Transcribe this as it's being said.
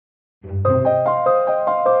Abby,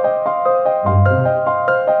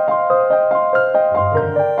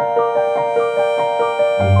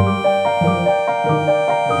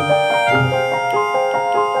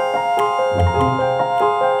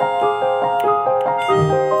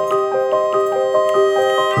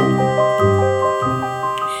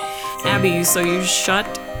 so you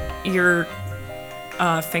shut your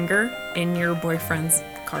finger in your boyfriend's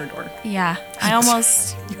car door. Yeah, I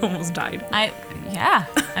almost... You almost died. I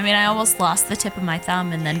almost lost the tip of my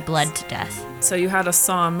thumb and then bled to death. So you had a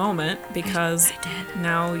Saw moment because I did.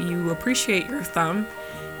 now you appreciate your thumb.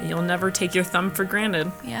 And you'll never take your thumb for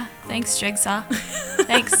granted. Yeah, thanks, Jigsaw.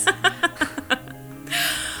 Thanks. That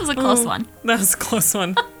was a close one. That was a close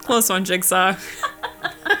one. Close one, Jigsaw.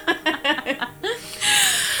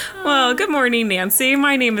 Well, good morning, Nancy.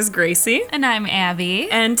 My name is Gracie. And I'm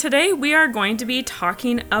Abby. And today we are going to be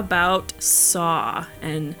talking about Saw.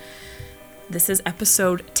 And this is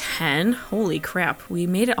episode 10. Holy crap. We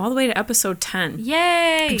made it all the way to episode 10.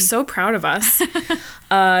 Yay! I'm so proud of us.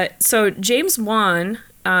 So James Wan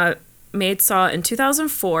made Saw in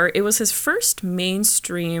 2004. It was his first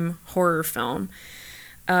mainstream horror film.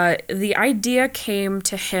 The idea came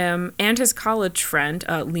to him and his college friend,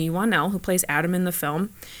 Leigh Whannell, who plays Adam in the film.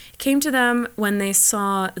 It came to them when they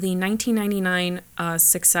saw the 1999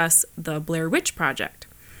 success, The Blair Witch Project.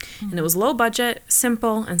 And it was low budget,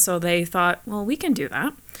 simple, and so they thought, well, we can do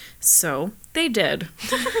that. So they did.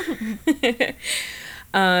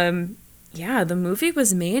 The movie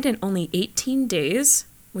was made in only 18 days,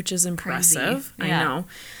 which is impressive. Crazy. Yeah. I know.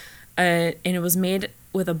 And it was made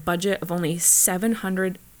with a budget of only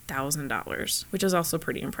 $700,000, which is also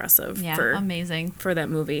pretty impressive. Yeah, amazing. For that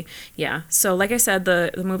movie. Yeah. So like I said,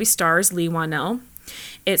 the movie stars Leigh Whannell.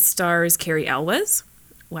 It stars Cary Elwes,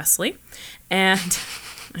 Wesley, and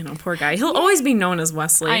I know, poor guy. He'll always be known as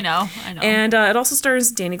Wesley. I know. And it also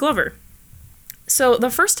stars Danny Glover. So the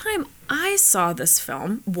first time I saw this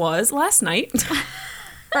film was last night,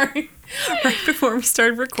 right before we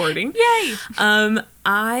started recording. Yay!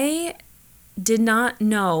 I did not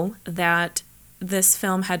know that this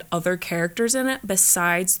film had other characters in it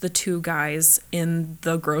besides the two guys in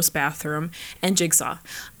the gross bathroom and Jigsaw.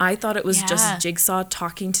 I thought it was just Jigsaw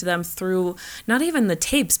talking to them through, not even the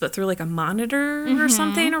tapes, but through like a monitor or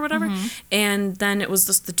something or whatever. And then it was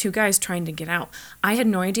just the two guys trying to get out. I had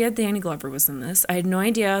no idea Danny Glover was in this. I had no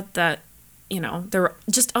idea that, there were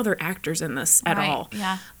just other actors in this at all.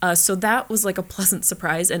 Yeah. So that was like a pleasant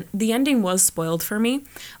surprise. And the ending was spoiled for me,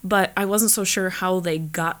 but I wasn't so sure how they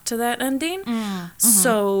got to that ending.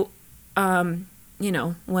 So,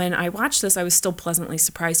 when I watched this, I was still pleasantly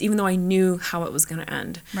surprised, even though I knew how it was going to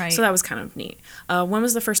end. Right. So that was kind of neat. When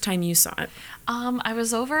was the first time you saw it? I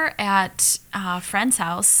was over at a friend's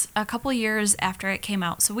house a couple years after it came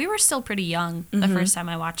out. So we were still pretty young the first time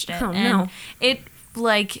I watched it. Oh, and no.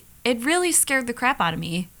 It really scared the crap out of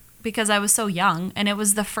me because I was so young, and it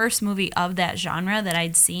was the first movie of that genre that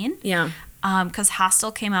I'd seen. Yeah. Because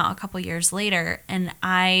Hostel came out a couple years later, and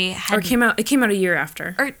I had... It came out a year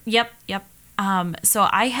after. Yep. So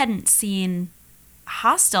I hadn't seen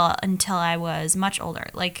Hostel until I was much older,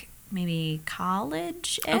 like maybe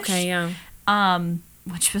college-ish. Okay, yeah.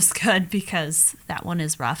 Which was good because that one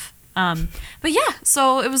is rough. But yeah,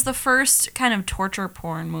 so it was the first kind of torture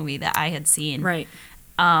porn movie that I had seen. Right.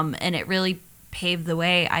 And it really paved the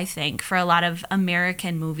way, I think, for a lot of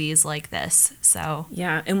American movies like this. So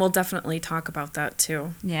Yeah, and we'll definitely talk about that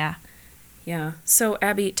too. yeah. Yeah. So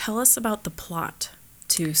Abby, tell us about the plot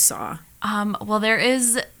to Saw. Well,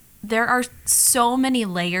 there are so many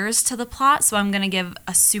layers to the plot, so I'm going to give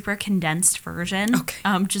a super condensed version.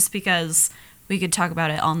 Okay. Just because we could talk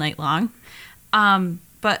about it all night long.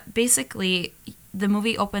 But basically, the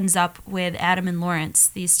movie opens up with Adam and Lawrence,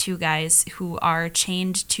 these two guys who are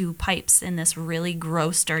chained to pipes in this really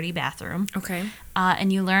gross, dirty bathroom. Okay.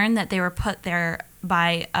 And you learn that they were put there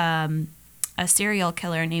by a serial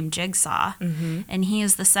killer named Jigsaw. And he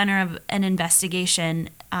is the center of an investigation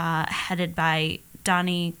headed by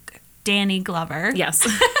Danny Glover. Yes.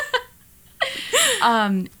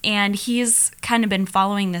 And he's kind of been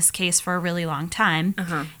following this case for a really long time.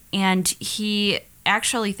 And he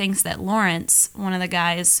actually thinks that Lawrence, one of the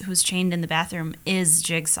guys who's chained in the bathroom, is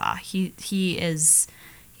Jigsaw. He's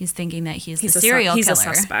thinking that he's the serial killer. He's a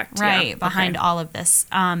suspect. Right, behind all of this.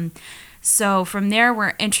 So from there,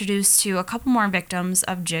 we're introduced to a couple more victims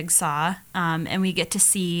of Jigsaw, and we get to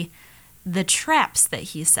see the traps that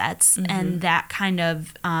he sets, and that kind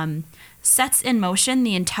of sets in motion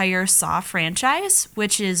the entire Saw franchise,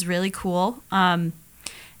 which is really cool.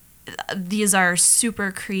 These are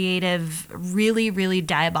super creative, really, really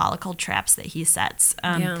diabolical traps that he sets.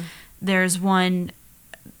 There's one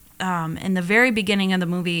in the very beginning of the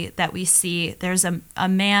movie that we see, there's a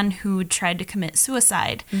man who tried to commit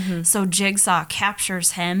suicide. So Jigsaw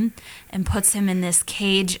captures him and puts him in this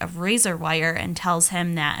cage of razor wire and tells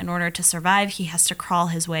him that in order to survive, he has to crawl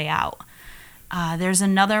his way out. There's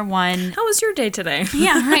another one. How was your day today?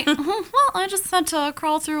 Yeah, right. Well, I just had to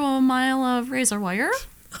crawl through a mile of razor wire.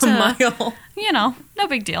 A mile? You know, no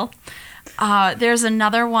big deal. There's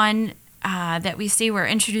another one that we see. We're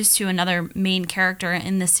introduced to another main character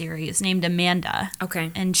in the series named Amanda.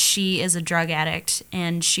 Okay. And she is a drug addict,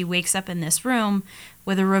 and she wakes up in this room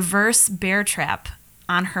with a reverse bear trap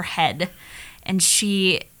on her head. And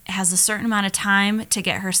she has a certain amount of time to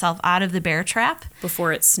get herself out of the bear trap.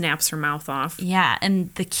 Before it snaps her mouth off. Yeah,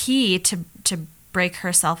 and the key to break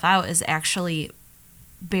herself out is actually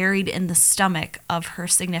buried in the stomach of her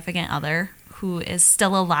significant other, who is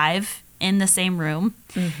still alive in the same room.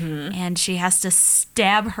 And she has to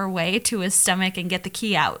stab her way to his stomach and get the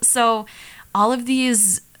key out. So all of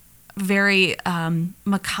these very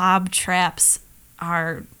macabre traps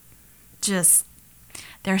are just,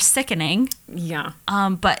 they're sickening. Yeah.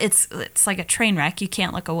 But it's like a train wreck. You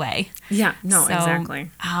can't look away. Yeah, no, So,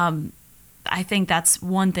 exactly. I think that's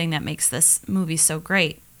one thing that makes this movie so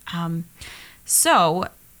great. So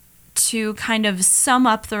to kind of sum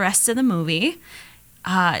up the rest of the movie,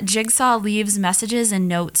 Jigsaw leaves messages and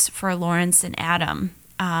notes for Lawrence and Adam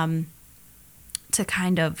to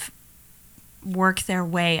kind of work their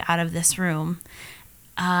way out of this room.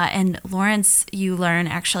 And Lawrence, you learn,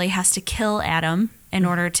 actually has to kill Adam in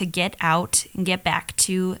order to get out and get back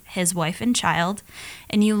to his wife and child.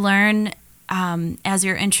 And you learn, as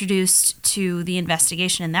you're introduced to the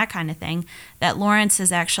investigation and that kind of thing, that Lawrence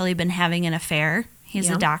has actually been having an affair. He's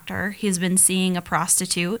a doctor. He's been seeing a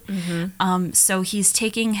prostitute. So he's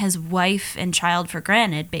taking his wife and child for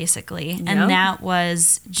granted, basically. Yep. And that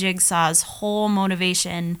was Jigsaw's whole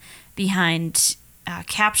motivation behind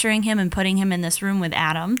capturing him and putting him in this room with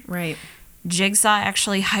Adam. Right. Jigsaw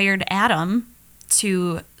actually hired Adam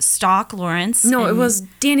to stalk Lawrence. No, it was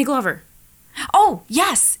Danny Glover. Oh,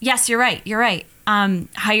 yes. Yes, you're right. You're right.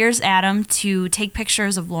 Hires Adam to take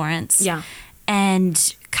pictures of Lawrence. Yeah.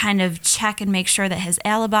 And kind of check and make sure that his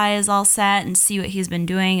alibi is all set and see what he's been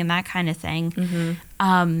doing and that kind of thing.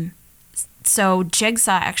 So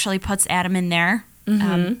Jigsaw actually puts Adam in there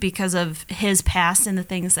because of his past and the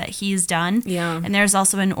things that he's done. Yeah. And there's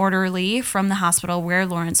also an orderly from the hospital where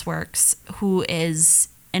Lawrence works who is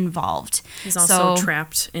involved. He's also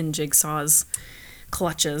trapped in Jigsaw's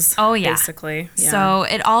clutches. Oh, yeah. Basically. Yeah. So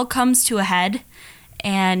it all comes to a head.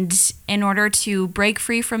 And in order to break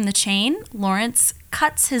free from the chain, Lawrence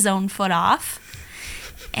cuts his own foot off.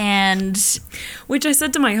 And which I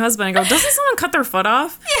said to my husband, I go, doesn't someone cut their foot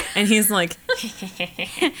off? And he's like,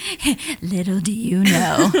 little do you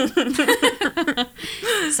know.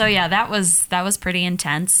 So yeah, that was pretty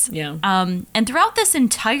intense. Yeah. And throughout this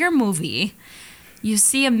entire movie, you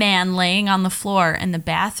see a man laying on the floor in the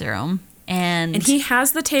bathroom, and he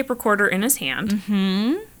has the tape recorder in his hand.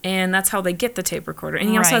 And that's how they get the tape recorder. And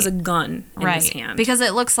he also has a gun in his hand. Because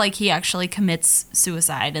it looks like he actually commits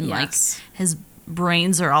suicide, and like his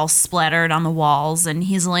brains are all splattered on the walls, and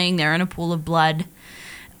he's laying there in a pool of blood.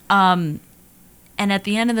 And at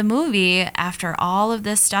the end of the movie, after all of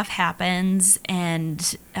this stuff happens,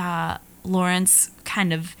 and Lawrence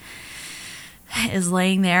kind of is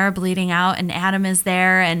laying there bleeding out, and Adam is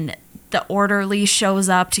there, and the orderly shows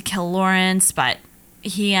up to kill Lawrence, but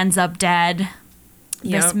he ends up dead.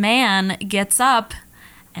 This man gets up,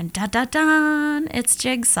 and da-da-da, it's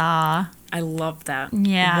Jigsaw. I love that.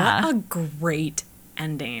 Yeah. What a great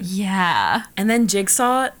ending. Yeah. And then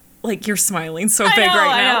Jigsaw, like, you're smiling so big right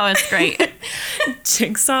now. I know, it's great.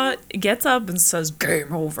 Jigsaw gets up and says,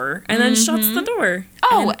 game over, and then shuts the door.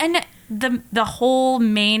 Oh, and the whole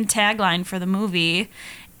main tagline for the movie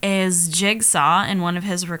is Jigsaw in one of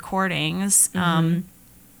his recordings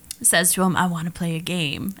says to him, I want to play a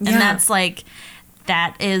game. And that's like,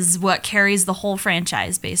 that is what carries the whole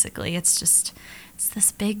franchise, basically. It's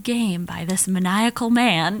this big game by this maniacal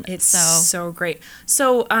man. It's so great.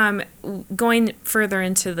 So going further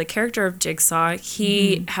into the character of Jigsaw,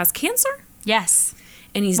 he has cancer? Yes.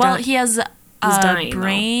 And he's he has a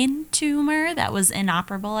brain tumor that was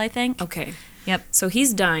inoperable, I think. Okay. Yep. So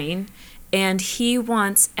he's dying, and he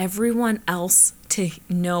wants everyone else to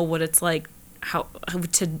know what it's like, how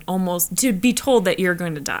to be told that you're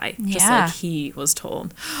going to die, just like he was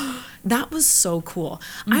told. That was so cool.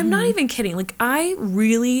 I'm not even kidding. Like, I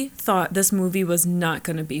really thought this movie was not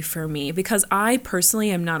going to be for me, because I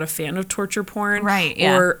personally am not a fan of torture porn,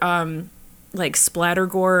 or like splatter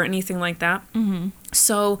gore or anything like that.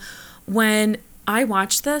 So when I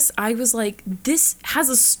watched this, I was like, this has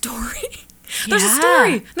a story. There's a Yeah.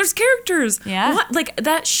 story. There's characters. Yeah. What? Like,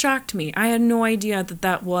 that shocked me. I had no idea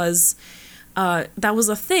that was a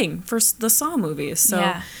thing for the Saw movies.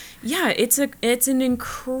 So, yeah, it's an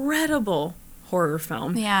incredible horror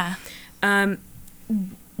film. Yeah.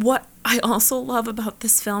 What I also love about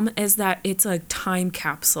this film is that it's a time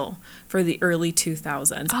capsule for the early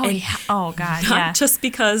 2000s. Oh, And yeah. Oh, God, not yeah. just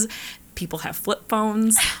because people have flip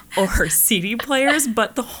phones or CD players,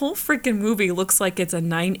 but the whole freaking movie looks like it's a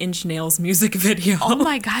 9 Inch Nails music video. Oh,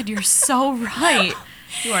 my God, you're so right.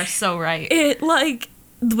 You are so right. It, like,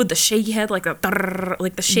 with the shaky head, like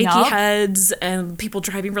the shaky Yup. heads and people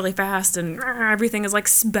driving really fast and everything is, like,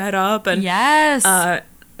 sped up. And Yes.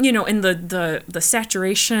 you know, in the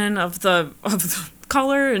saturation of the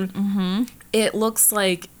color, and it looks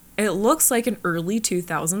like an early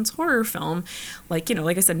 2000s horror film, like, you know,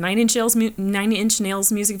 like I said, 9 Inch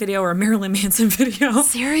Nails music video or a Marilyn Manson video.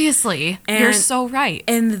 Seriously. You're and- so right.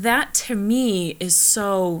 And that to me is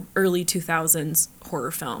so early 2000s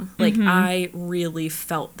horror film. Like, I really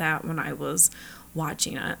felt that when I was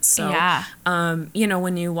watching it. So, Yeah. you know,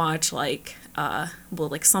 when you watch like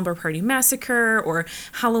like Slumber Party Massacre or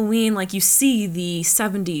Halloween, like, you see the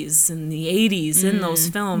 70s and the 80s in those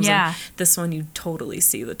films. Yeah. And this one, you totally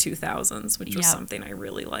see the 2000s, which was Yep. something I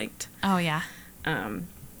really liked. Oh, yeah.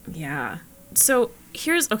 Yeah. So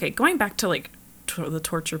going back to like the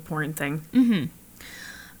torture porn thing.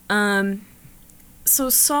 So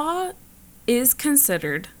Saw is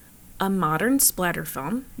considered a modern splatter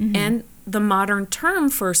film, and the modern term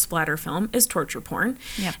for splatter film is torture porn.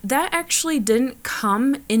 Yep. That actually didn't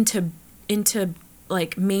come into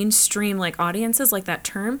like mainstream like audiences, like that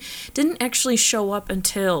term didn't actually show up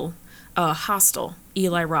until Hostel,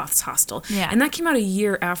 Eli Roth's Hostel. Yeah. And that came out a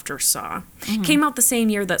year after Saw. Came out the same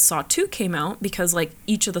year that Saw 2 came out, because like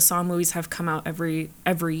each of the Saw movies have come out every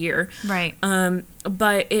year. Right.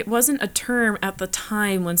 But it wasn't a term at the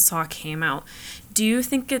time when Saw came out. Do you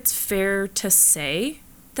think it's fair to say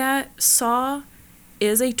that Saw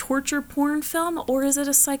is a torture porn film, or is it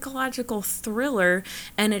a psychological thriller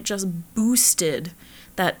and it just boosted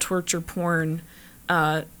that torture porn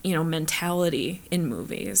mentality in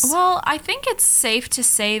movies? Well, I think it's safe to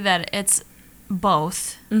say that it's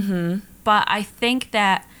both. Mm-hmm. But I think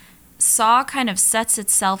that Saw kind of sets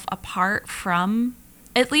itself apart from,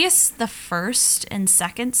 at least the first and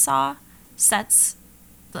second Saw sets.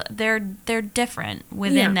 They're different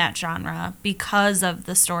within that genre because of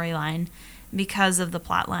the storyline, because of the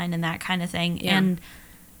plot line and that kind of thing, and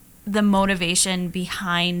the motivation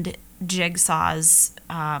behind Jigsaw's,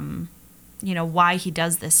 why he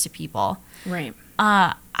does this to people. Right.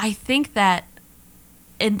 I think that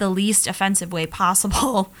in the least offensive way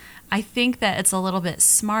possible, I think that it's a little bit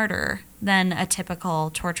smarter than a typical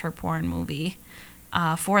torture porn movie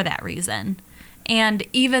for that reason. And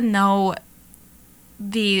even though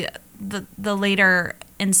the later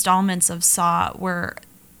installments of Saw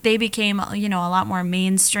they became, a lot more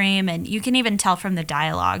mainstream, and you can even tell from the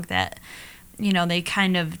dialogue that, they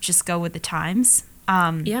kind of just go with the times.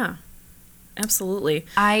 Yeah. Absolutely.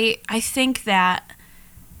 I think that,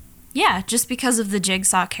 just because of the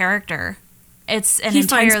Jigsaw character, it's an He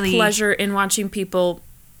entirely finds pleasure in watching people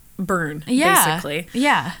burn, basically.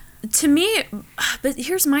 Yeah. To me, but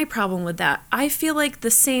here's my problem with that. I feel like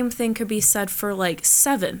the same thing could be said for like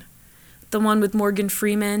Seven, the one with Morgan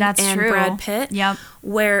Freeman That's and true. Brad Pitt. Yep.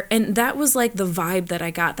 And that was like the vibe that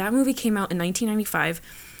I got. That movie came out in 1995.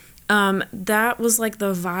 That was like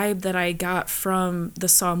the vibe that I got from the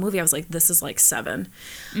Saw movie. I was like, this is like Seven.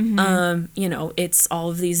 It's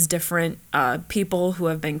all of these different people who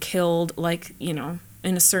have been killed, like,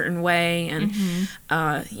 in a certain way, and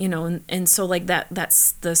and so like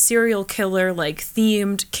that's the serial killer like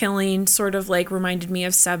themed killing sort of like reminded me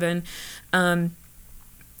of Seven.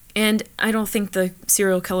 And I don't think the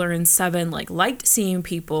serial killer in Seven like liked seeing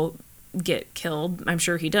people get killed. I'm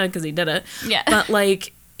sure he did, because he did it. Yeah. But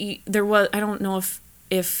like there was, I don't know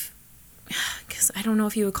if because I don't know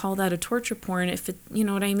if you would call that a torture porn, if it, you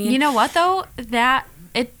know what I mean? You know what though?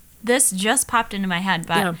 This just popped into my head,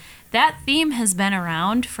 but that theme has been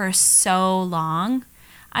around for so long.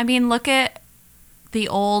 I mean, look at the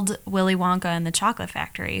old Willy Wonka and the Chocolate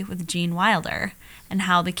Factory with Gene Wilder, and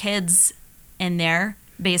how the kids in there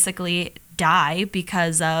basically die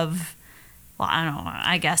because of, well, I don't know,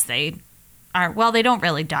 I guess they don't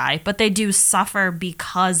really die, but they do suffer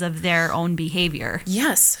because of their own behavior.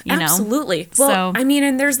 Yes, you know? absolutely. Well, So- I mean,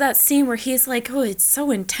 and there's that scene where he's like, oh, it's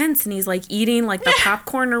so intense, and he's like eating like the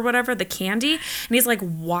popcorn or whatever, the candy, and he's like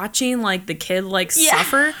watching like the kid like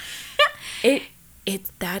suffer. That's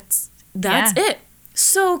Yeah. it.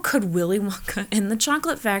 So could Willy Wonka in the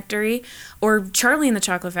Chocolate Factory or Charlie in the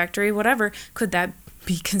Chocolate Factory, whatever, could that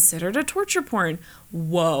be considered a torture porn?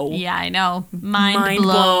 Whoa. Yeah, I know. Mind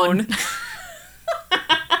blown.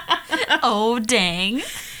 Oh, dang.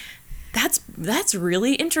 That's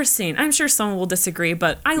really interesting. I'm sure someone will disagree,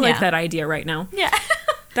 but I like that idea right now. Yeah.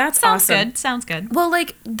 That's awesome. Sounds good. Well,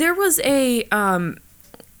 like there was like one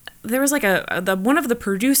of the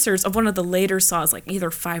producers of one of the later Saws, like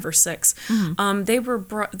either 5 or 6. They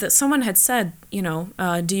were that someone had said,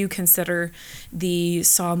 do you consider the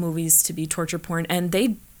Saw movies to be torture porn? And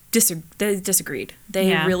they disagreed.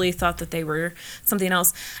 They really thought that they were something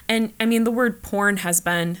else. And I mean, the word porn has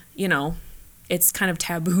been, it's kind of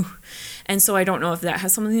taboo, and so I don't know if that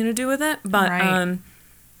has something to do with it. But right.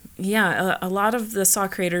 a lot of the Saw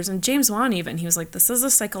creators, and James Wan even, he was like, this is a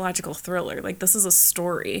psychological thriller, like this is a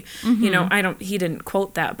story. He didn't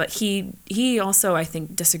quote that, but he also, I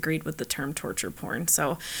think, disagreed with the term torture porn.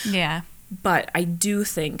 So yeah, but I do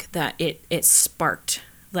think that it sparked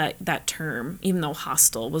that term, even though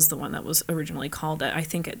Hostel was the one that was originally called it. I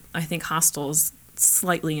think Hostel is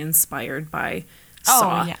slightly inspired by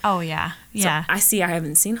Saw. Oh yeah. So I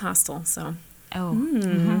haven't seen Hostel, so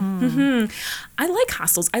Oh. I like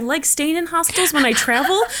hostels. I like staying in hostels when I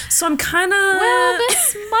travel, so I'm kind of... Well,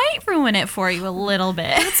 this might ruin it for you a little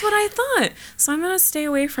bit. That's what I thought. So I'm going to stay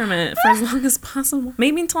away from it for as long as possible.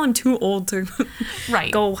 Maybe until I'm too old to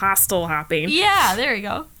go hostel hopping. Yeah, there you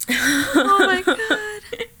go. Oh my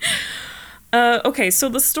God. Okay, so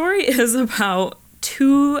the story is about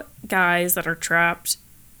 2 guys that are trapped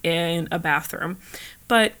in a bathroom.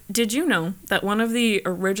 But did you know that one of the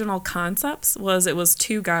original concepts was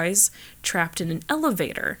 2 guys trapped in an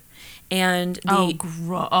elevator? And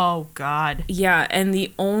oh God. Yeah, and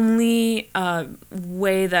the only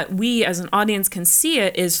way that we as an audience can see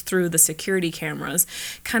it is through the security cameras.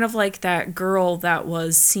 Kind of like that girl that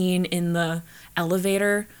was seen in the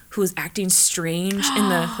elevator who was acting strange in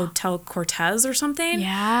the Hotel Cortez or something.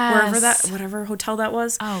 Yes. Whatever hotel that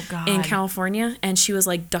was. Oh, God. In California. And she was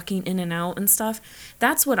like ducking in and out and stuff.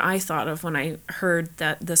 That's what I thought of when I heard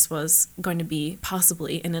that this was going to be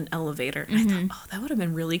possibly in an elevator. And I thought, that would have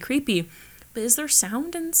been really creepy. But is there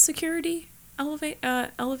sound in security?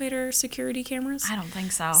 Elevator security cameras? I don't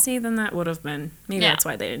think so. See, then that would have been... Maybe that's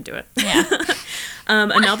why they didn't do it. Yeah.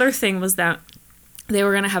 Another thing was that they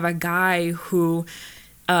were going to have a guy who...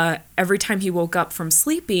 every time he woke up from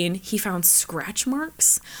sleeping, he found scratch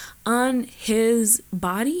marks on his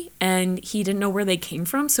body and he didn't know where they came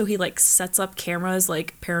from. So he like sets up cameras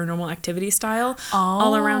like Paranormal Activity style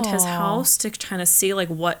all around his house to kind of see like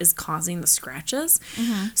what is causing the scratches.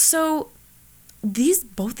 So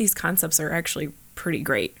both these concepts are actually pretty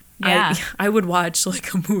great. Yeah. I would watch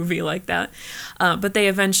like a movie like that. But they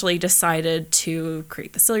eventually decided to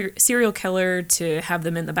create the serial killer to have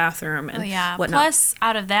them in the bathroom and whatnot. Plus,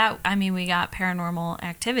 out of that, I mean, we got Paranormal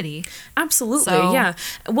Activity. Absolutely, yeah.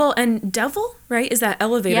 Well, and Devil, right, is that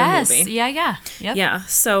elevator movie. Yeah. Yep. Yeah,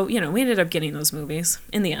 so, we ended up getting those movies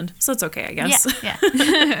in the end. So it's okay, I guess. Yeah.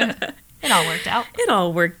 It all worked out. It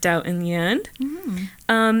all worked out in the end.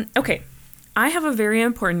 Okay. I have a very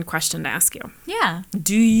important question to ask you. Yeah.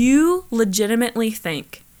 Do you legitimately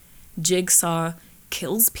think Jigsaw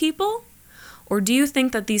kills people? Or do you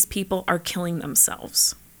think that these people are killing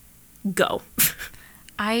themselves? Go.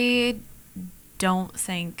 I don't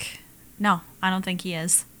think he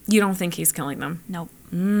is. You don't think he's killing them? Nope.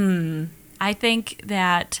 I think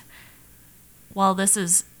that, well, this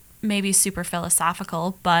is maybe super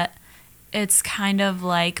philosophical, but it's kind of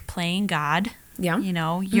like playing God. Yeah.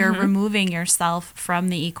 You're removing yourself from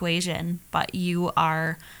the equation, but you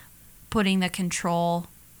are putting the control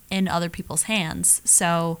in other people's hands.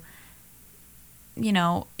 So,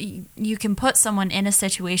 you can put someone in a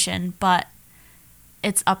situation, but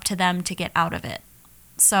it's up to them to get out of it.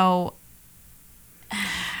 So,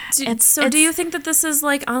 do you think that this is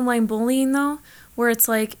like online bullying, though? Where it's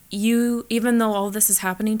like even though all this is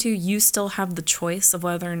happening to you, you still have the choice of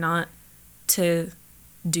whether or not to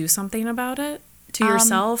do something about it to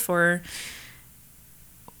yourself, or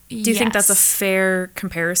do you think that's a fair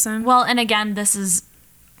comparison? Well, and again, this is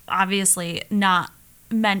obviously not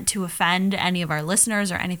meant to offend any of our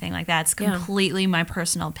listeners or anything like that. It's completely my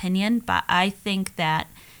personal opinion, but I think that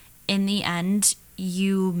in the end,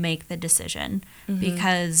 you make the decision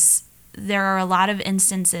because there are a lot of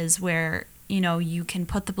instances where, you can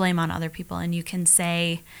put the blame on other people and you can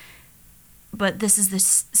say, but this is the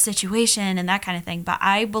situation and that kind of thing. But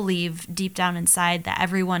I believe deep down inside that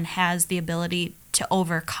everyone has the ability to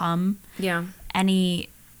overcome any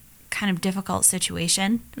kind of difficult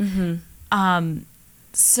situation.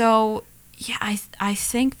 So, yeah, I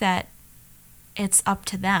think that it's up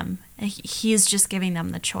to them. He's just giving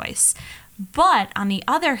them the choice. But on the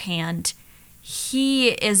other hand, he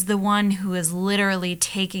is the one who is literally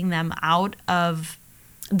taking them out of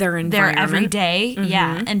Their environment. their everyday,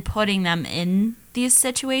 and putting them in these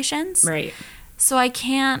situations. Right. So I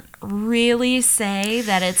can't really say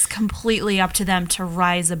that it's completely up to them to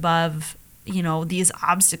rise above, these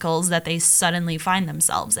obstacles that they suddenly find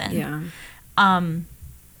themselves in. Yeah.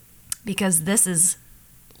 Because this is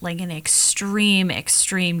like an extreme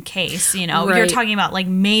case, You're Right. talking about like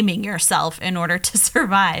maiming yourself in order to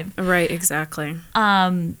survive. Right, exactly.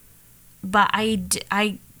 But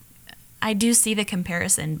I do see the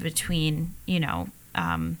comparison between,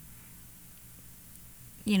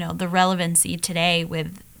 the relevancy today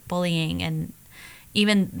with bullying and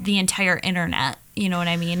even the entire internet. You know what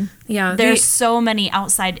I mean? Yeah. There's so many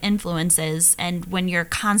outside influences, and when you're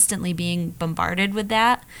constantly being bombarded with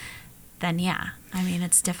that, then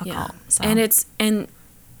it's difficult. Yeah. So. And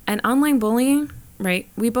online bullying, right?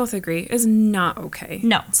 We both agree is not okay.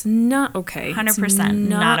 No. It's not okay. 100% It's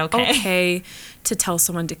not okay. okay to tell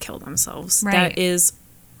someone to kill themselves. Right. That is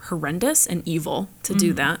horrendous and evil to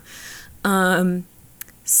do that.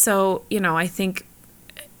 So, I think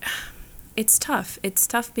it's tough. It's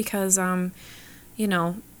tough because, online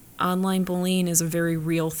bullying is a very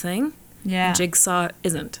real thing. Yeah. Jigsaw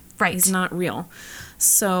isn't. Right. He's not real.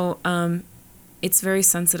 So, it's very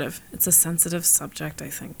sensitive. It's a sensitive subject, I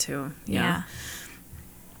think, too. Yeah.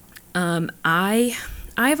 I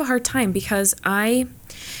have a hard time because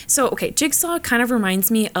Jigsaw kind of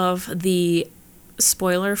reminds me of the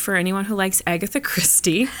spoiler for anyone who likes Agatha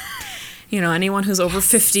Christie. Anyone who's over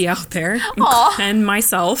 50 out there, and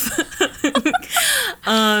myself.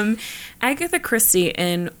 Agatha Christie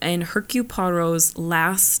in Hercule Poirot's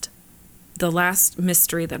the last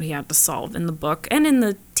mystery that he had to solve in the book and in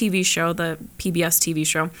the TV show, the PBS TV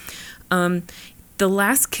show, the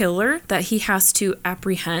last killer that he has to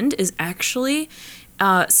apprehend is actually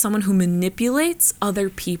someone who manipulates other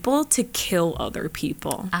people to kill other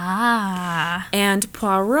people. Ah. And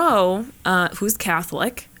Poirot, who's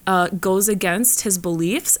Catholic, goes against his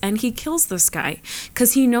beliefs and he kills this guy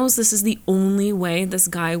because he knows this is the only way this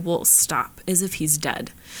guy will stop is if he's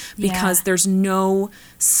dead, because there's no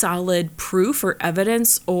solid proof or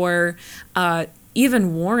evidence or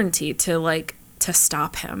even warranty to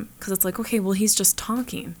stop him, because it's like, okay, well, he's just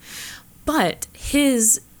talking, but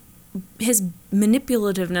his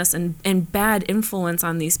manipulativeness and bad influence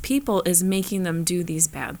on these people is making them do these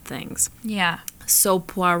bad things. Yeah. So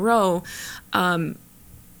Poirot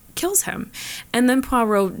kills him. And then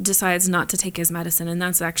Poirot decides not to take his medicine, and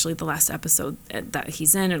that's actually the last episode that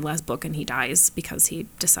he's in, or the last book, and he dies because he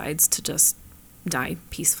decides to just die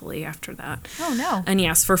peacefully after that. Oh, no. And he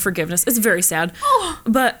asks for forgiveness. It's very sad. Oh.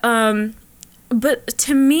 But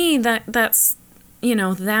to me, that's,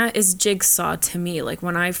 that is Jigsaw to me. Like,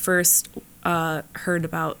 when I first heard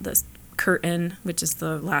about this Curtain, which is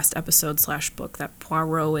the last episode / book that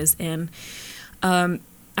Poirot is in, I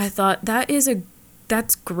thought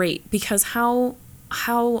that's great, because how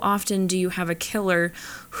often do you have a killer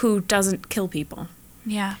who doesn't kill people?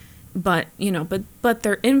 Yeah. But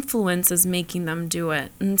their influence is making them do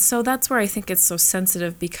it. And so that's where I think it's so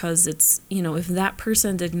sensitive, because it's, if that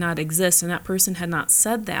person did not exist and that person had not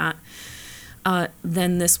said that,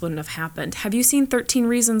 then this wouldn't have happened. Have you seen 13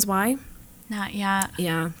 Reasons Why? Not yet.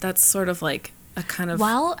 Yeah, that's sort of like a kind of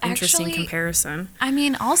interesting comparison. I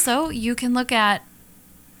mean, also, you can look at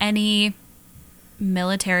any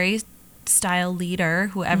military style leader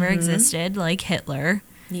who ever existed, like Hitler.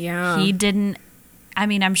 Yeah. He didn't,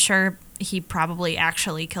 I'm sure he probably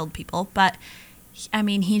actually killed people, but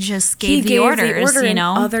he just gave the orders, and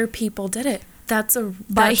other people did it. That's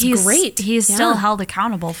great. He's still held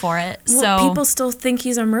accountable for it. Well, so people still think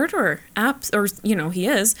he's a murderer. He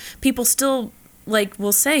is. People still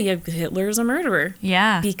will say Hitler's a murderer.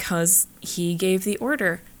 Yeah. Because he gave the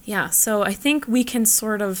order. Yeah. So I think we can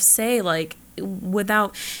sort of say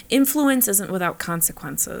without influence isn't without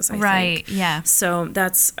consequences. I think. Yeah. So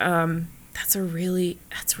that's really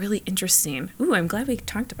interesting. Ooh, I'm glad we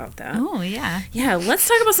talked about that. Oh, yeah. Yeah, let's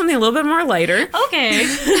talk about something a little bit more lighter. Okay.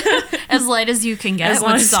 As light as you can get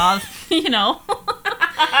with Saw, the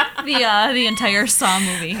entire Saw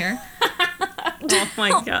movie here. Oh my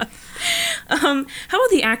God. How about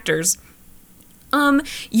the actors?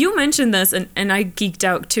 You mentioned this, and I geeked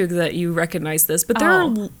out too that you recognized this, but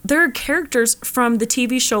there are characters from the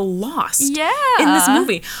TV show Lost in this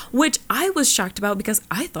movie, which I was shocked about because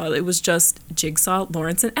I thought it was just Jigsaw,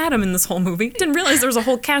 Lawrence, and Adam in this whole movie. Didn't realize there was a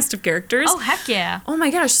whole cast of characters. Oh, heck yeah. Oh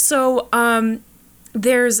my gosh. So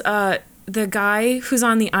there's the guy who's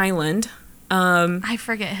on the island. I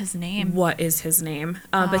forget his name. What is his name?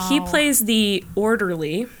 But he Oh. plays the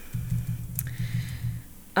orderly.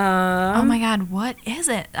 Oh my God, what is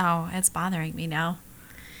it? Oh, it's bothering me now.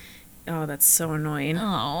 Oh, that's so annoying.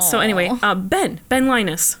 Oh. So anyway, Ben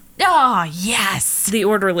Linus, Oh, yes. the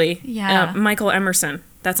orderly. Yeah. Michael Emerson.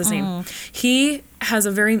 That's his name. He has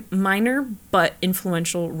a very minor but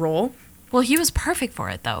influential role. Well, he was perfect for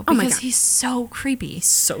it, though, Oh my because God. he's so creepy.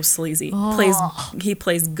 So sleazy. Oh. He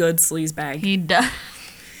plays good sleazebag. He does.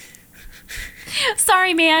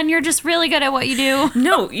 Sorry, man. You're just really good at what you do.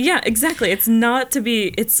 No, yeah, exactly. It's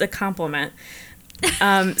a compliment.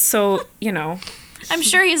 So, you know, I'm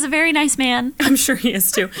sure he's a very nice man. I'm sure he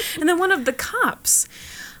is too. And then one of the cops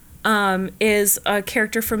is a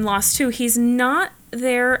character from Lost too. He's not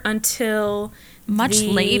there until Much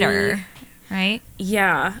later, right?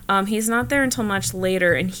 Yeah, he's not there until much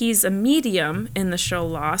later, and he's a medium in the show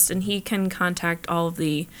Lost, and he can contact all of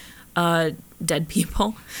the dead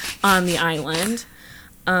people on the island.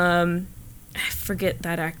 I forget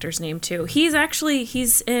that actor's name too. He's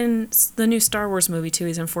in the new Star Wars movie too.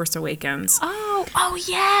 He's in Force Awakens. Oh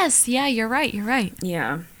yes. Yeah, you're right.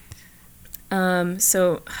 Yeah.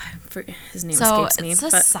 So his name So escapes me. it's a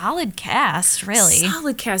but solid cast, really.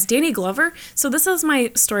 solid cast. Danny Glover. So this is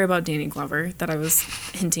my story about Danny Glover that I was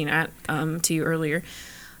hinting at to you earlier.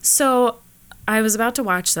 So I was about to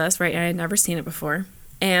watch this, right? I had never seen it before,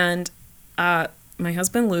 and my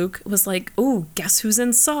husband Luke was like, "Oh, guess who's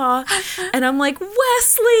in Saw?" And I'm like,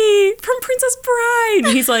 "Wesley from Princess Bride." And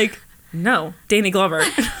he's like, "No, Danny Glover."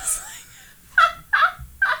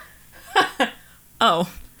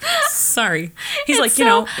 Oh, sorry. He's like, you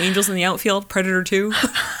know, Angels in the Outfield, Predator 2.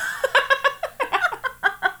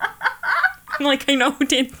 I'm like, I know who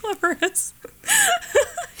Danny Glover is.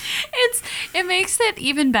 It makes it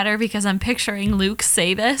even better because I'm picturing Luke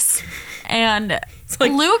say this, and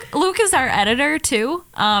like- Luke is our editor too.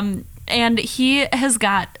 And he has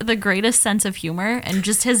got the greatest sense of humor, and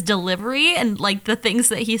just his delivery and like the things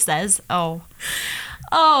that he says. Oh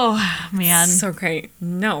man. So great.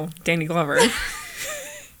 No, Danny Glover.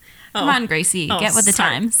 Come on, Gracie, get with the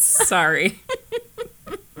times. Sorry.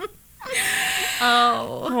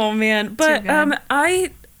 Oh. Oh man, but Too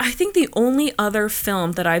good. I think the only other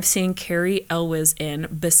film that I've seen Carrie Elwes in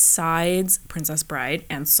besides Princess Bride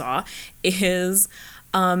and Saw is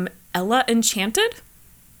Ella Enchanted,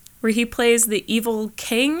 where he plays the evil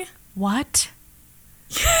king. What?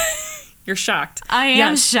 You're shocked. I am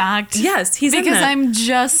Yes. shocked. Yes, he's in because that. I'm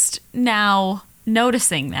just now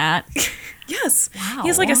noticing that. Yes. Wow.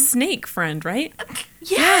 He's like a snake friend, right?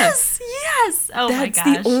 Yes. Oh That's my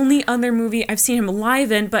gosh. the only other movie I've seen him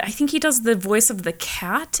live in, but I think he does the voice of the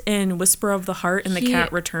cat in Whisper of the Heart and The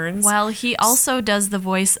Cat Returns. Well, he also does the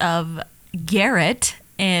voice of Garrett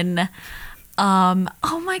in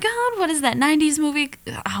oh my god, what is that 90s movie?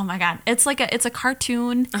 Oh my god. It's a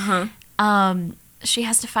cartoon. Uh-huh. She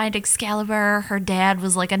has to find Excalibur. Her dad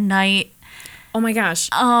was like a knight. Oh my gosh.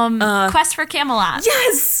 Quest for Camelot.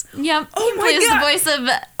 Yes! Yep. Oh he my plays God. the voice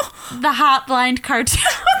of the hot blind cartoon.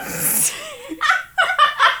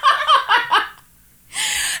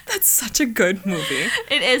 That's such a good movie.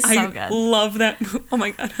 It is so I good. love that. Oh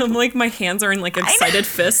my god. I'm like, my hands are in like excited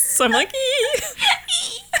fists. I'm like, "Ee."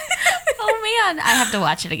 Oh man, I have to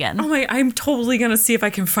watch it again. Oh my, I'm totally gonna see if I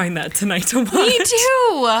can find that tonight to watch. Me too.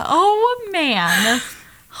 Oh man.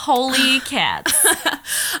 Holy cats.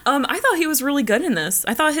 I thought he was really good in this.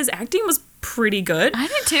 I thought his acting was pretty good. I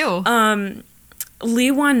did too.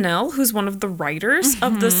 Lee Wanell, who's one of the writers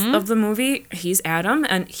of the movie, he's Adam,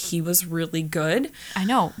 and he was really good. I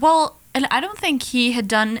know. Well, and I don't think he had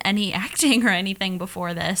done any acting or anything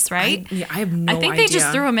before this, right? I have no idea. I think they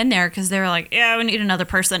just threw him in there because they were like, "Yeah, we need another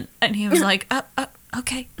person," and he was like,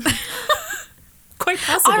 "Okay, Quite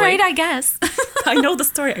possibly. all right, I guess." I know the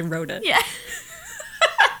story. I wrote it. Yeah.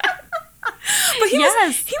 But he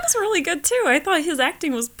Yes. was really good too. I thought his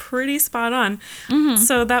acting was pretty spot on.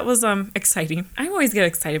 So that was exciting. I always get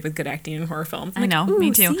excited with good acting in horror films. I'm I like, know, me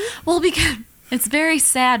 "Ooh, too. see?" Well, because it's very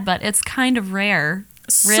sad, but it's kind of rare.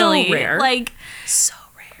 So Really, rare. Like, So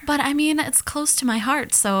rare. but I mean, it's close to my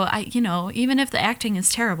heart. So even if the acting is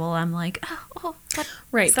terrible, I'm like, oh, but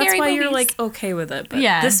Right. scary That's why you're movies. like okay with it. But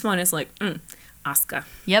Yeah. this one is like, Oscar.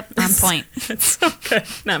 Yep, on point. It's so good.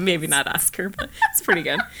 Maybe not Oscar, but it's pretty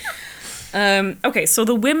good. Okay, so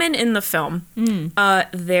the women in the film,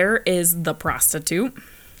 there is the prostitute.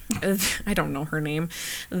 I don't know her name.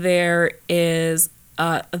 There is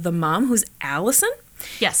the mom, who's Allison,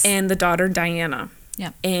 Yes. and the daughter, Diana.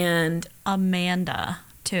 Yep. And Amanda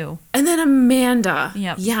too. then Amanda.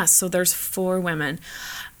 Yep. Yeah, so there's 4 women.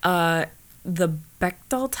 The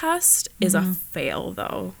Bechdel test is a fail,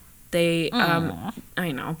 though. They,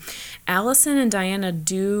 I know. Allison and Diana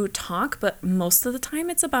do talk, but most of the time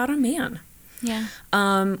it's about a man. Yeah.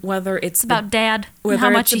 Whether it's about dad and how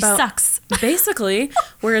much he sucks. Basically,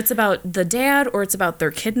 where it's about the dad or it's about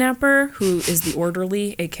their kidnapper, who is the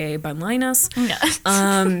orderly, aka Ben Linus. Yes.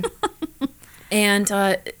 And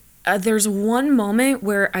there's one moment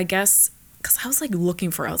where I guess, because I was like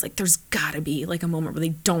I was like, there's gotta be like a moment where they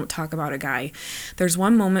don't talk about a guy. There's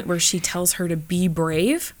one moment where she tells her to be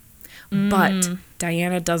brave, but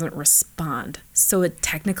Diana doesn't respond. So it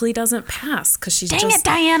technically doesn't pass because she's Dang it,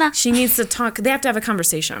 Diana. She needs to talk. They have to have a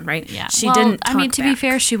conversation, right? Yeah. She didn't talk to be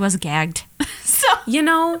fair, she was gagged. So you're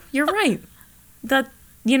right.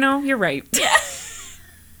 You're right. Yeah.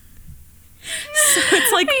 So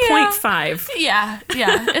it's like 0.5. Yeah.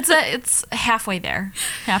 It's halfway there.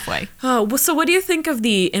 Halfway. Oh, well, so what do you think of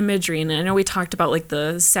the imagery? And I know we talked about like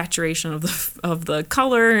the saturation of the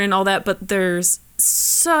color and all that, but there's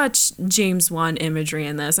such James Wan imagery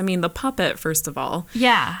in this. I mean, the puppet, first of all.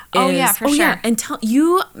 Yeah. For sure. Yeah. And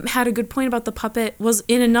you had a good point about the puppet was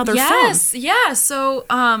in another film. Yeah. So,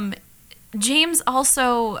 James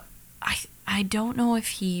also, I don't know if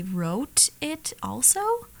he wrote it also.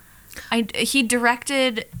 He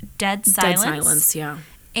directed Dead Silence. Dead Silence, yeah.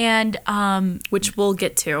 And which we'll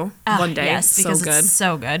get to one day. Yes, because it's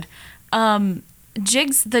so good.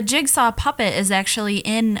 The Jigsaw puppet is actually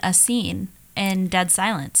in a scene in Dead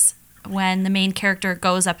Silence when the main character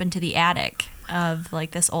goes up into the attic of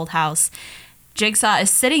like this old house. Jigsaw is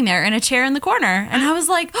sitting there in a chair in the corner, and I was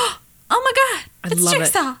like, "Oh my god, it's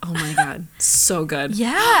Jigsaw!" Oh my god, so good.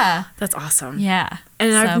 Yeah, that's awesome. Yeah,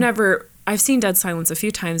 and I've seen Dead Silence a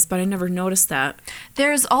few times, but I never noticed that.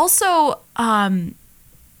 There's also I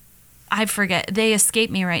forget, they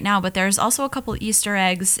escape me right now, but there's also a couple Easter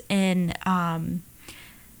eggs in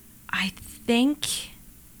I think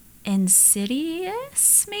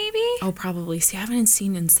Insidious, maybe? Oh, probably. See, I haven't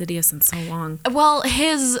seen Insidious in so long. Well,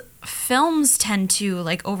 his films tend to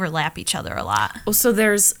like overlap each other a lot. Oh, so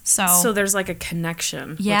there's like a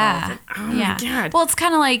connection. Yeah. Oh my god. Well, it's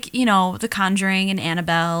kind of like, The Conjuring and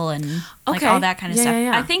Annabelle and like all that kind of stuff.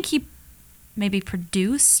 Yeah. I think he maybe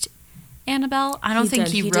produced Annabelle. I don't think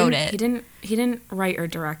he wrote it. He didn't write or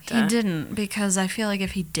direct it. He didn't, because I feel like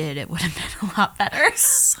if he did, it would have been a lot better.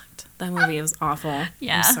 That movie was awful.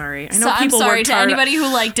 Yeah. I'm sorry. I know people I'm sorry to anybody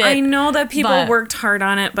who liked it. I know that people worked hard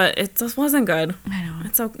on it, but it just wasn't good. I know.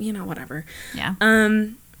 It's whatever. Yeah.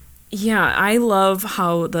 Yeah, I love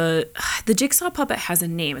how the Jigsaw puppet has a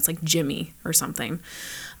name. It's like Jimmy or something.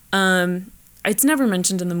 It's never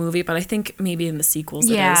mentioned in the movie, but I think maybe in the sequels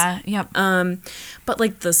it is. Yeah, yep. But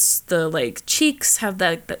like the like cheeks have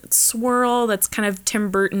that swirl that's kind of Tim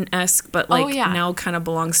Burton-esque, but like now kind of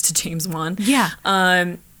belongs to James Wan. Yeah.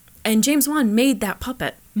 And James Wan made that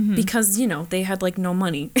puppet because, they had like no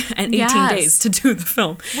money and 18 days to do the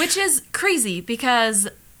film. Which is crazy because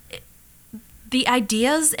the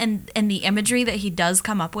ideas and the imagery that he does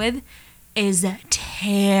come up with is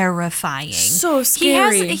terrifying. So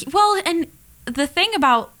scary. And the thing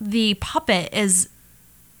about the puppet is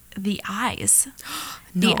the eyes.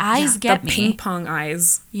 The eyes get me. The ping pong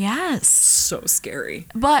eyes. Yes. So scary.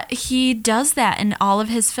 But he does that in all of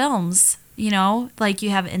his films. Like you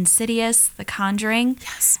have Insidious, The Conjuring.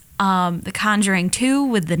 Yes. The Conjuring 2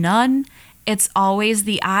 with the nun. It's always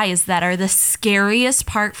the eyes that are the scariest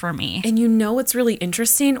part for me. And what's really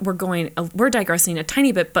interesting? We're digressing a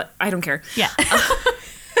tiny bit, but I don't care. Yeah.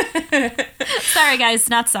 Sorry, guys.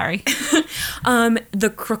 Not sorry.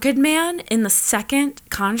 The crooked man in the second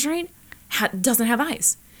Conjuring doesn't have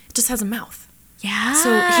eyes. It just has a mouth. Yeah. So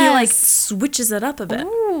he like switches it up a bit.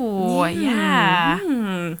 Ooh, yeah.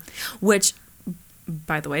 Which,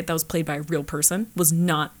 by the way, that was played by a real person. Was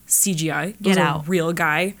not CGI. It was a real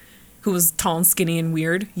guy who was tall and skinny and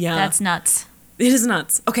weird. Yeah. That's nuts. It is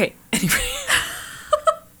nuts. Okay. Anyway.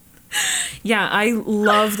 Yeah, I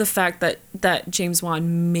love the fact that James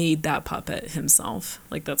Wan made that puppet himself.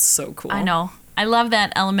 Like, that's so cool. I know. I love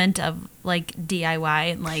that element of like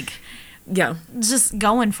DIY and like. Yeah. Just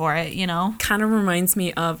going for it, Kind of reminds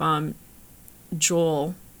me of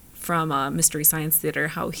Joel from Mystery Science Theater,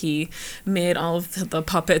 how he made all of the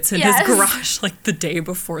puppets in his garage like the day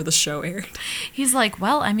before the show aired. He's like,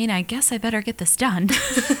 well, I mean, I guess I better get this done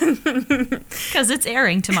because it's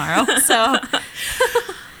airing tomorrow. So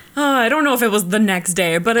I don't know if it was the next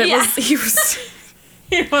day, but he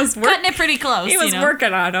was cutting it pretty close. He was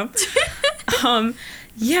working on them.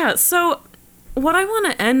 Yeah, so what I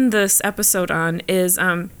want to end this episode on is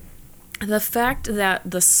the fact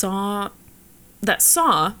that Saw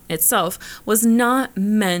itself was not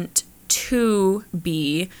meant to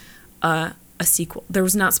be a a sequel. There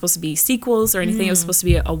was not supposed to be sequels or anything. It was supposed to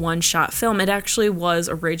be a one-shot film. It actually was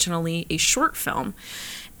originally a short film.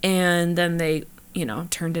 And then they,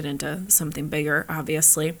 turned it into something bigger,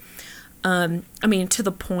 obviously. I mean, to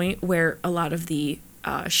the point where a lot of the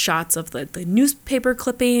shots of the newspaper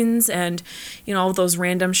clippings and, all those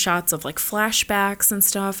random shots of like flashbacks and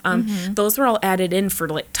stuff, those were all added in for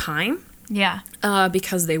like time. Yeah.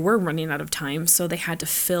 Because they were running out of time, so they had to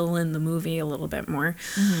fill in the movie a little bit more.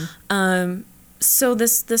 So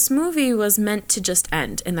this movie was meant to just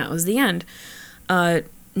end, and that was the end.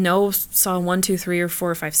 No Saw 1, 2, 3, or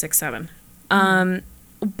 4, 5, 6, 7.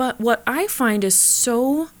 But what I find is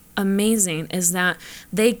so amazing is that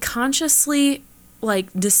they consciously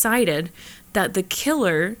decided that the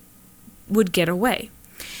killer would get away,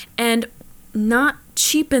 and not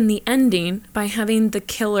cheapen the ending by having the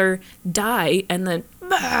killer die and then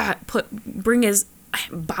bring his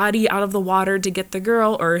body out of the water to get the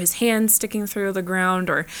girl, or his hand sticking through the ground,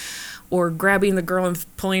 or grabbing the girl and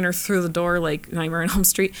pulling her through the door like Nightmare on Elm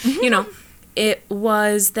Street. It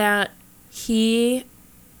was that he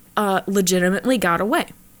legitimately got away.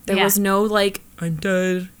 There was no I'm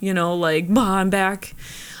dead, I'm back.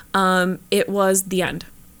 It was the end.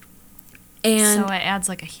 And so it adds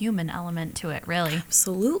a human element to it, really.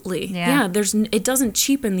 Absolutely. Yeah. It doesn't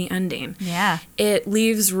cheapen the ending. Yeah. It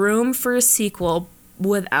leaves room for a sequel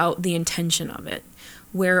without the intention of it.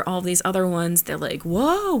 Where all these other ones, they're like,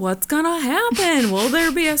 whoa, what's gonna happen? Will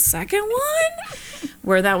there be a second one?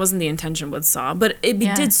 Where that wasn't the intention with Saw. But it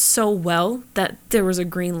did so well that there was a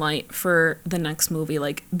green light for the next movie,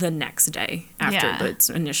 the next day after its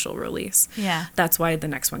initial release. Yeah. That's why the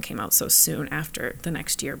next one came out so soon after the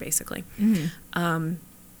next year, basically.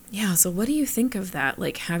 So what do you think of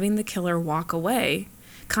that? Having the killer walk away,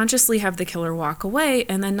 consciously have the killer walk away,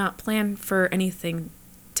 and then not plan for anything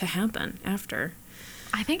to happen after.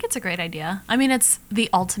 I think it's a great idea. I mean, it's the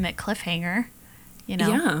ultimate cliffhanger,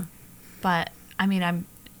 Yeah. But, I mean, I'm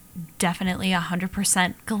definitely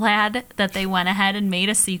 100% glad that they went ahead and made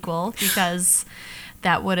a sequel, because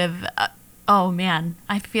that would have,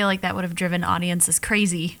 I feel like that would have driven audiences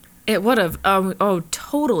crazy. It would have.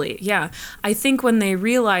 Totally. Yeah. I think when they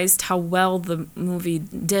realized how well the movie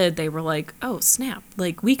did, they were like, oh, snap.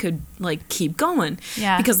 We could, keep going.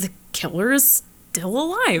 Yeah. Because the killer is still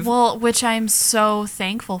alive. Well, which I'm so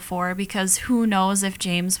thankful for, because who knows if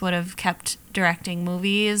James would have kept directing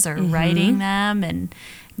movies or writing them, and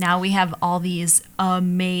now we have all these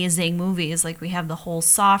amazing movies. We have the whole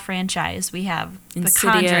Saw franchise, we have The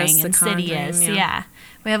Conjuring, Insidious, yeah.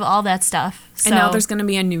 We have all that stuff. So. And now there's going to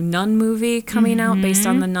be a new Nun movie coming out based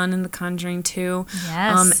on The Nun and The Conjuring 2.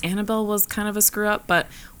 Yes. Annabelle was kind of a screw up, but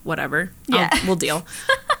whatever. Yeah. We'll deal.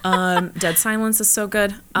 Dead Silence is so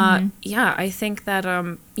good. Yeah, I think that,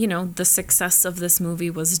 the success of this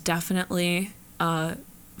movie was definitely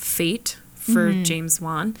fate for James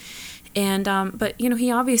Wan. And, but,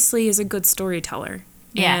 he obviously is a good storyteller.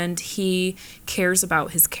 Yeah. And he cares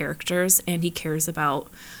about his characters, and he cares about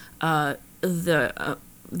the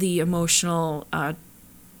emotional, what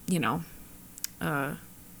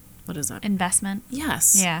is that? Investment.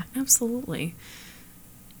 Yes. Yeah. Absolutely.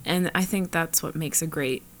 And I think that's what makes a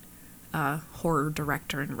great horror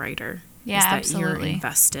director and writer. Yeah, is that absolutely. You're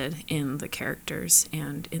invested in the characters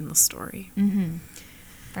and in the story. Mm-hmm.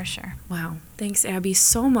 For sure. Wow. Thanks, Abby,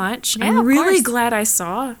 so much. Yeah, I'm really course. glad I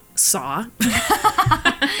saw.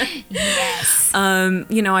 Yes.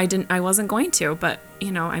 I wasn't going to, but,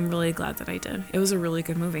 I'm really glad that I did. It was a really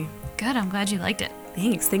good movie. Good. I'm glad you liked it.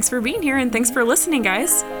 Thanks for being here, and thanks for listening,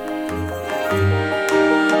 guys.